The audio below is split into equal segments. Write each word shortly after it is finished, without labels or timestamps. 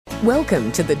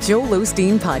Welcome to the Joel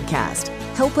Osteen Podcast.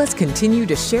 Help us continue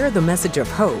to share the message of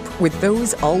hope with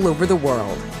those all over the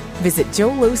world. Visit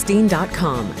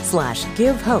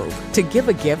joelosteen.com/give hope to give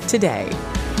a gift today.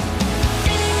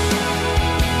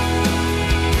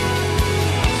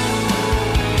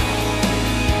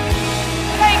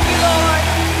 Thank you, Lord.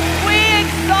 We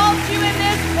exalt you in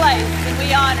this place and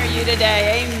we honor you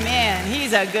today. Amen.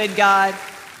 He's a good God.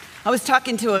 I was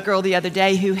talking to a girl the other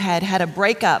day who had a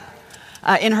breakup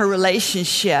in her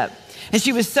relationship. And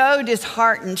she was so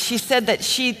disheartened. She said that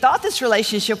she thought this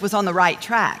relationship was on the right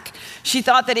track. She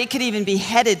thought that it could even be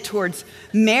headed towards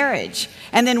marriage.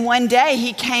 And then one day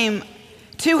he came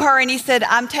to her and he said,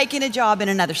 "I'm taking a job in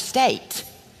another state."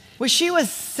 Well, she was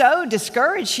so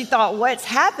discouraged. She thought, what's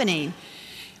happening?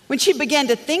 When she began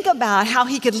to think about how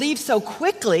he could leave so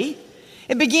quickly,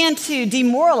 it began to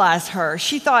demoralize her.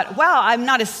 She thought, wow, I'm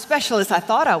not as special as I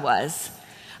thought I was.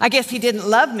 I guess he didn't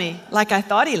love me like I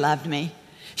thought he loved me.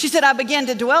 She said, I began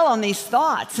to dwell on these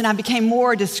thoughts and I became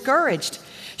more discouraged.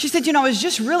 She said, I was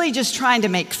just trying to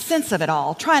make sense of it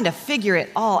all, trying to figure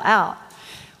it all out.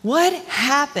 What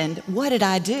happened? What did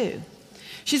I do?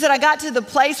 She said, I got to the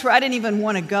place where I didn't even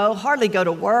want to go, hardly go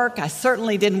to work. I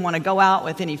certainly didn't want to go out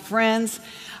with any friends.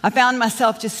 I found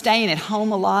myself just staying at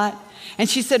home a lot. And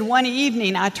she said, one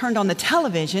evening I turned on the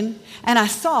television and I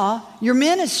saw your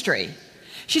ministry.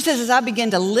 She says, as I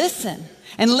began to listen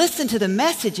to the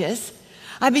messages,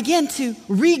 I began to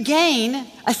regain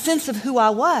a sense of who I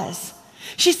was.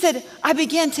 She said, I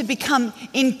began to become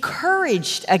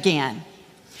encouraged again.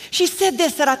 She said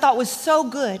this that I thought was so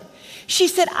good. She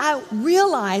said, I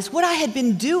realized what I had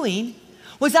been doing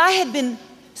was I had been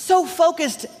so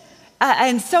focused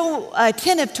and so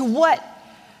attentive to what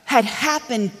had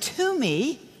happened to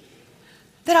me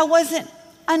that I wasn't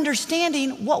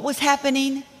understanding what was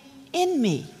happening in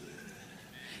me.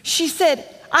 She said,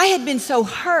 I had been so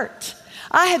hurt.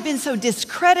 I had been so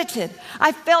discredited.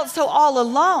 I felt so all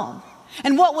alone.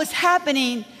 And what was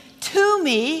happening to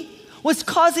me was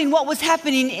causing what was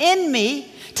happening in me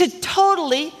to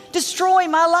totally destroy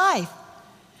my life.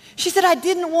 She said, I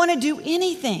didn't want to do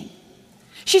anything.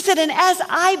 She said, and as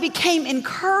I became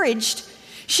encouraged,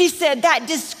 she said, that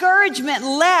discouragement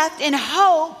left and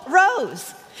hope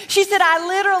rose. She said, I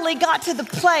literally got to the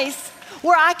place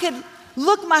where I could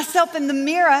look myself in the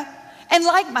mirror and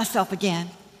like myself again.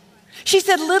 She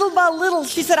said, little by little,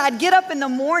 she said, I'd get up in the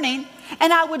morning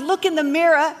and I would look in the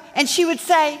mirror and she would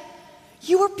say,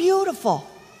 you are beautiful.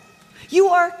 You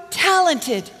are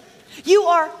talented. You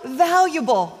are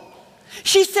valuable.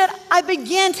 She said, I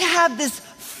began to have this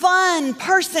fun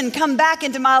person come back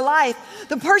into my life,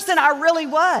 the person I really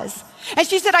was. And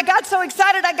she said, I got so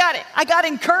excited, I got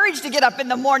encouraged to get up in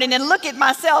the morning and look at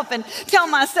myself and tell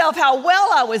myself how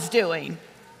well I was doing.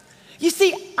 You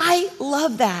see, I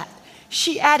love that.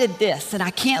 She added this, and I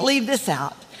can't leave this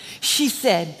out. She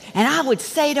said, and I would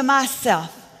say to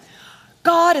myself,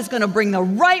 God is going to bring the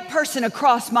right person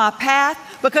across my path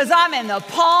because I'm in the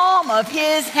palm of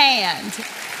his hand.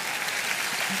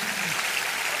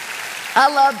 I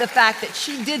love the fact that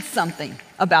she did something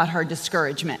about her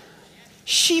discouragement.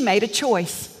 She made a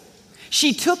choice.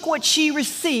 She took what she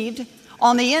received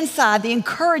on the inside, the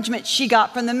encouragement she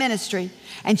got from the ministry,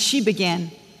 and she began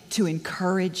to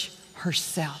encourage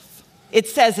herself. It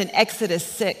says in Exodus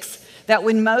 6 that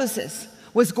when Moses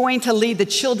was going to lead the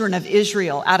children of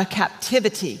Israel out of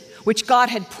captivity, which God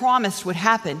had promised would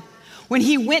happen, when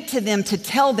he went to them to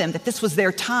tell them that this was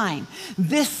their time,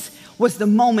 this was the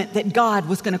moment that God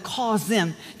was going to cause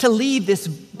them to leave this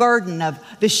burden of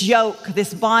this yoke,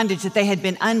 this bondage that they had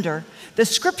been under. The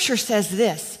scripture says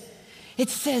this. It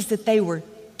says that they were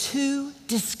too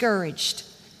discouraged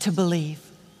to believe.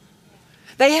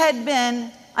 They had been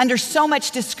under so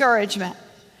much discouragement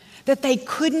that they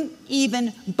couldn't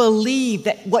even believe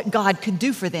that what God could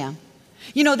do for them.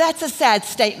 That's a sad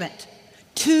statement.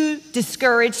 Too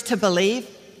discouraged to believe.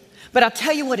 But I'll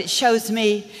tell you what it shows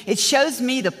me. It shows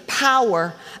me the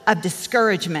power of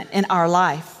discouragement in our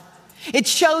life. It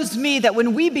shows me that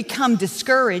when we become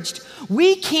discouraged,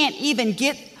 we can't even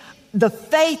get the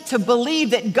faith to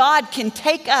believe that God can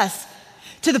take us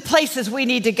to the places we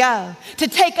need to go, to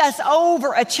take us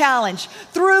over a challenge,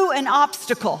 through an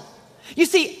obstacle. You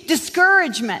see,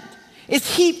 discouragement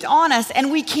is heaped on us and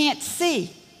we can't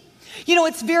see.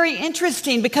 It's very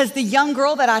interesting because the young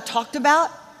girl that I talked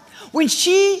about, when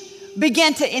she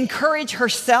began to encourage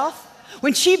herself,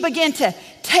 when she began to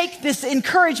take this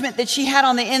encouragement that she had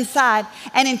on the inside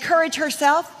and encourage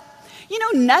herself,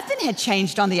 nothing had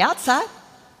changed on the outside.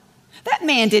 That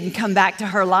man didn't come back to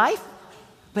her life,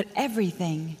 but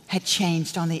everything had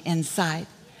changed on the inside.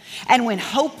 And when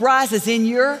hope rises in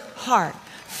your heart,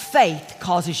 faith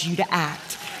causes you to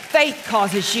act. Faith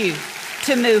causes you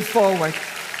to move forward.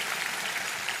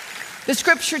 The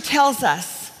scripture tells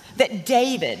us that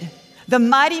David, the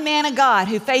mighty man of God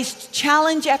who faced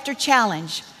challenge after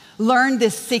challenge, learned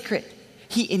this secret.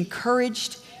 He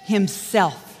encouraged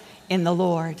himself in the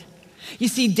Lord. You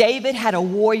see, David had a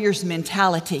warrior's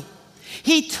mentality.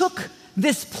 He took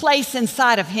this place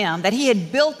inside of him that he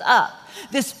had built up,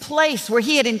 this place where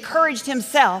he had encouraged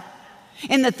himself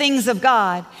in the things of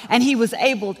God, and he was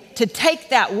able to take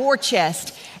that war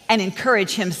chest and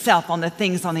encourage himself on the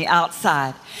things on the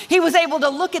outside. He was able to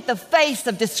look at the face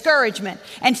of discouragement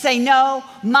and say, no,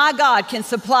 my God can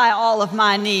supply all of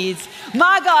my needs.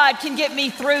 My God can get me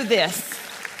through this.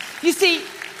 You see,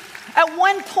 at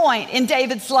one point in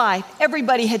David's life,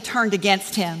 everybody had turned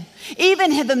against him.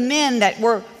 Even the men that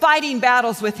were fighting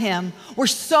battles with him were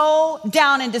so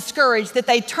down and discouraged that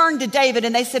they turned to David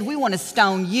and they said, we want to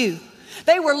stone you.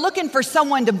 They were looking for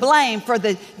someone to blame for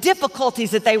the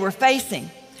difficulties that they were facing.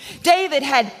 David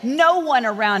had no one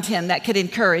around him that could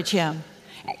encourage him.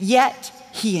 Yet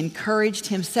he encouraged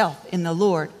himself in the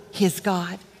Lord, his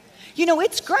God. You know,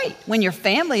 it's great when your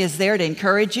family is there to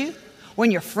encourage you, when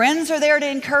your friends are there to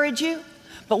encourage you.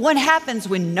 But what happens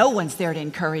when no one's there to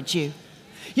encourage you?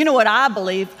 You know what I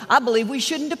believe? I believe we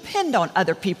shouldn't depend on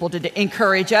other people to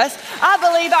encourage us. I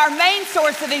believe our main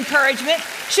source of encouragement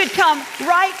should come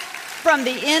right from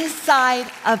the inside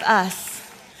of us.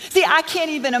 See, I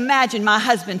can't even imagine my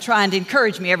husband trying to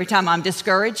encourage me every time I'm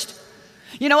discouraged.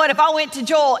 You know what? If I went to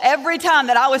Joel every time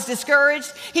that I was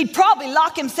discouraged, he'd probably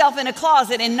lock himself in a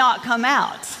closet and not come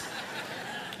out.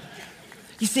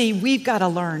 You see, we've got to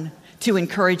learn to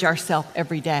encourage ourselves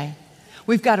every day.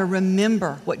 We've got to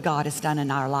remember what God has done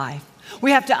in our life.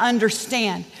 We have to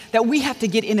understand that we have to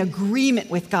get in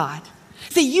agreement with God.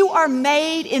 See, you are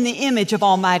made in the image of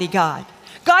Almighty God.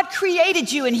 God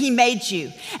created you and He made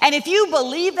you. And if you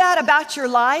believe that about your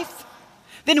life,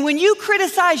 then when you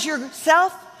criticize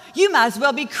yourself, you might as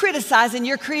well be criticizing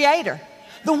your Creator,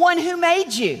 the one who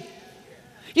made you.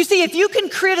 You see, if you can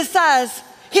criticize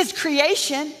His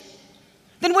creation,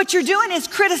 then what you're doing is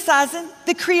criticizing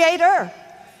the Creator,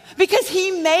 because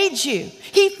He made you,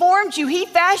 He formed you, He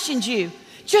fashioned you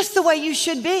just the way you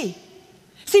should be.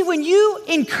 See, when you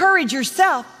encourage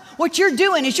yourself, what you're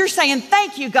doing is you're saying,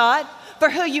 thank you, God, for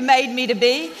who you made me to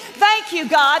be. Thank you,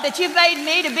 God, that you've made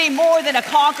me to be more than a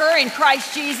conqueror in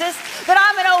Christ Jesus, that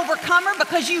I'm an overcomer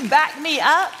because you backed me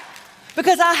up,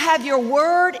 because I have your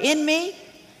word in me.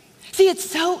 See, it's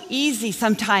so easy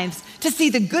sometimes to see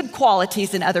the good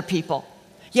qualities in other people,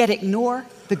 yet ignore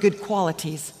the good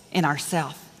qualities in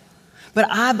ourselves. But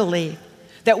I believe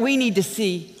that we need to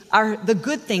see the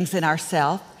good things in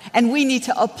ourselves, and we need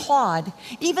to applaud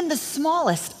even the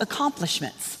smallest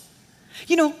accomplishments.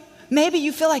 You know, maybe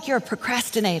you feel like you're a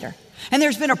procrastinator and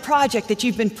there's been a project that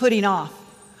you've been putting off.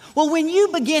 Well, when you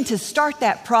begin to start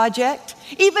that project,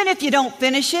 even if you don't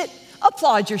finish it,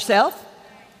 applaud yourself.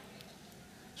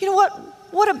 You know what?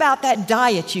 What about that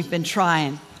diet you've been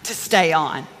trying to stay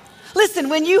on? Listen,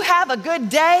 when you have a good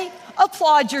day,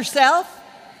 applaud yourself.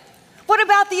 What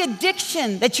about the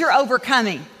addiction that you're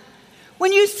overcoming?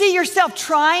 When you see yourself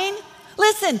trying,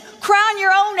 listen, crown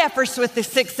your own efforts with the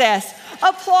success.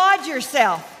 Applaud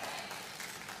yourself.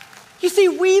 You see,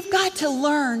 we've got to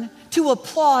learn to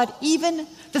applaud even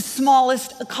the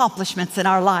smallest accomplishments in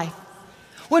our life.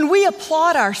 When we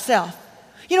applaud ourselves,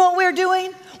 you know what we're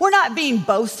doing? We're not being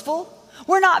boastful.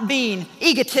 We're not being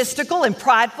egotistical and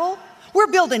prideful.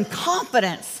 We're building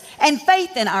confidence and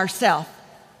faith in ourselves.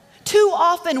 Too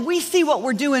often we see what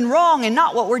we're doing wrong and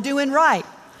not what we're doing right.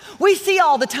 We see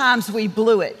all the times we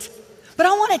blew it. But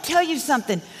I want to tell you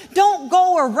something. Don't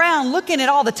go around looking at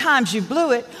all the times you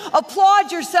blew it.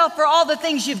 Applaud yourself for all the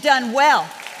things you've done well.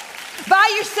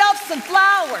 Buy yourself some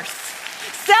flowers.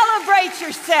 Celebrate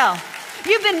yourself.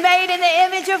 You've been made in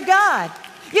the image of God.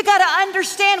 You got to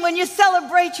understand, when you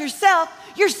celebrate yourself,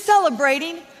 you're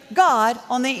celebrating God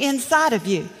on the inside of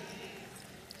you.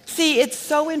 See, it's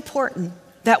so important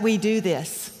that we do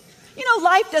this. You know,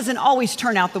 life doesn't always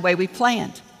turn out the way we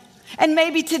planned. And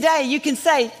maybe today you can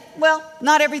say, well,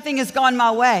 not everything has gone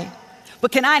my way.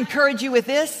 But can I encourage you with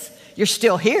this? You're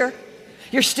still here.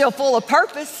 You're still full of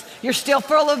purpose. You're still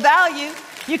full of value.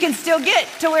 You can still get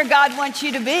to where God wants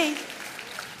you to be.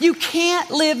 You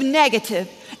can't live negative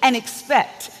and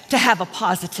expect to have a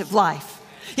positive life.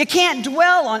 You can't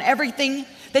dwell on everything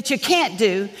that you can't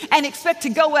do and expect to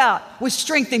go out with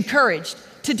strength and courage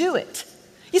to do it.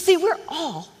 You see, we're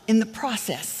all in the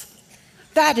process.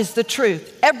 That is the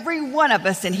truth. Every one of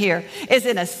us in here is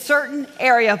in a certain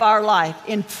area of our life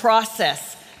in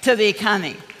process to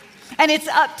becoming. And it's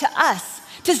up to us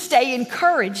to stay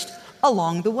encouraged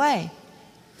along the way.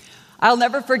 I'll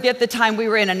never forget the time we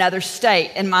were in another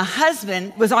state, and my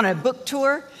husband was on a book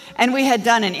tour, and we had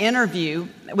done an interview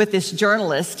with this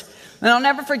journalist. And I'll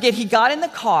never forget, he got in the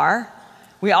car,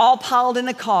 we all piled in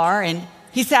the car, and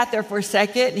he sat there for a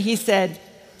second, and he said,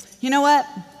 "You know what?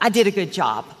 I did a good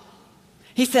job."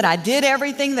 He said, "I did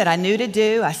everything that I knew to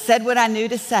do. I said what I knew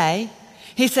to say."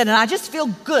 He said, "And I just feel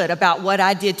good about what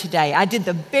I did today. I did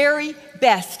the very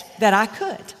best that I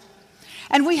could."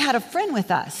 And we had a friend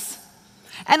with us.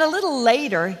 And a little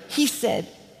later, he said,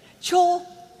 "Joel,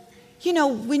 you know,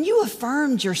 when you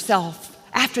affirmed yourself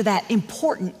after that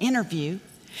important interview,"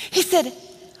 he said,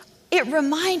 "it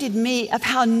reminded me of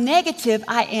how negative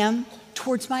I am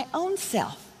towards my own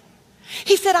self."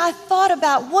 He said, "I thought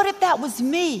about what if that was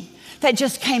me that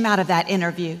just came out of that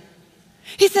interview."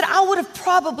 He said, "I would have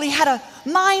probably had a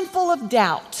mind full of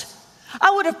doubt.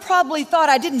 I would have probably thought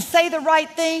I didn't say the right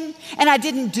thing and I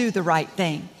didn't do the right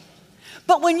thing.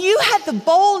 But when you had the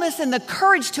boldness and the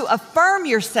courage to affirm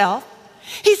yourself,"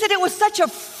 he said, "it was such a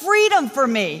freedom for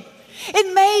me.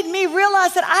 It made me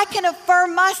realize that I can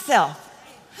affirm myself.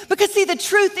 Because see, the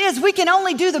truth is we can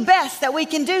only do the best that we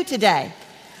can do today.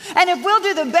 And if we'll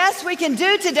do the best we can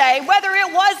do today, whether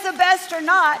it was the best or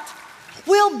not,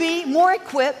 we'll be more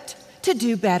equipped to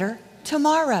do better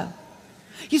tomorrow."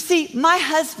 You see, my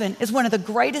husband is one of the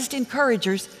greatest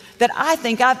encouragers that I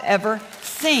think I've ever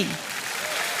seen.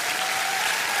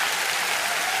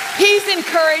 He's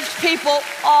encouraged people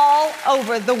all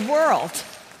over the world.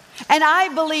 And I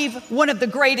believe one of the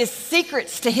greatest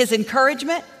secrets to his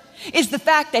encouragement is the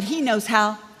fact that he knows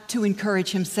how to encourage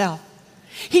himself.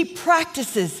 He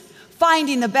practices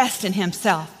finding the best in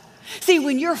himself. See,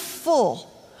 when you're full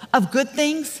of good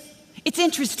things, it's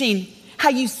interesting how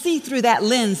you see through that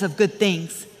lens of good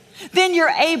things. Then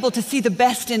you're able to see the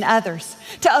best in others,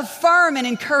 to affirm and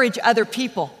encourage other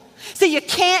people. See, you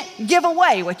can't give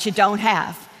away what you don't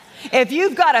have. If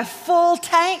you've got a full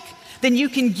tank, then you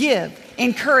can give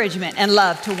encouragement and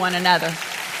love to one another.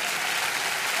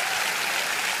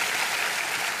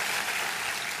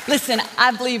 Listen, I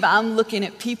believe I'm looking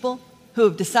at people who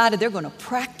have decided they're going to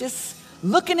practice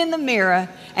looking in the mirror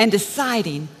and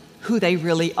deciding who they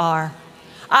really are.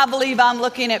 I believe I'm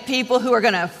looking at people who are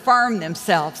going to affirm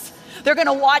themselves. They're going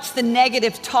to watch the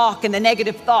negative talk and the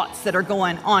negative thoughts that are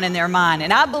going on in their mind.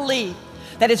 And I believe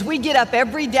that as we get up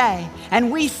every day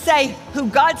and we say who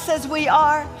God says we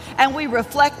are and we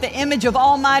reflect the image of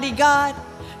Almighty God,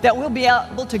 that we'll be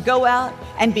able to go out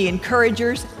and be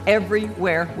encouragers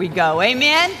everywhere we go.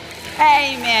 Amen?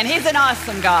 Amen. He's an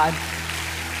awesome God.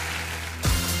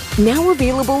 Now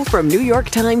available from New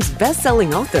York Times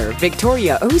bestselling author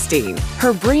Victoria Osteen,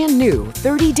 her brand new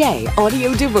 30-day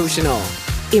audio devotional,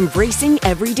 Embracing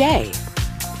Every Day.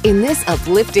 In this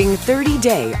uplifting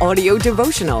 30-day audio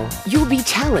devotional, you'll be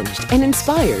challenged and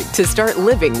inspired to start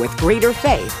living with greater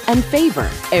faith and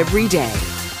favor every day.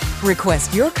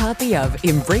 Request your copy of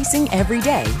Embracing Every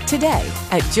Day today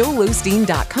at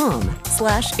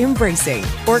joelosteen.com/embracing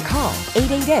or call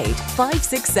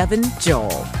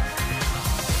 888-567-JOEL.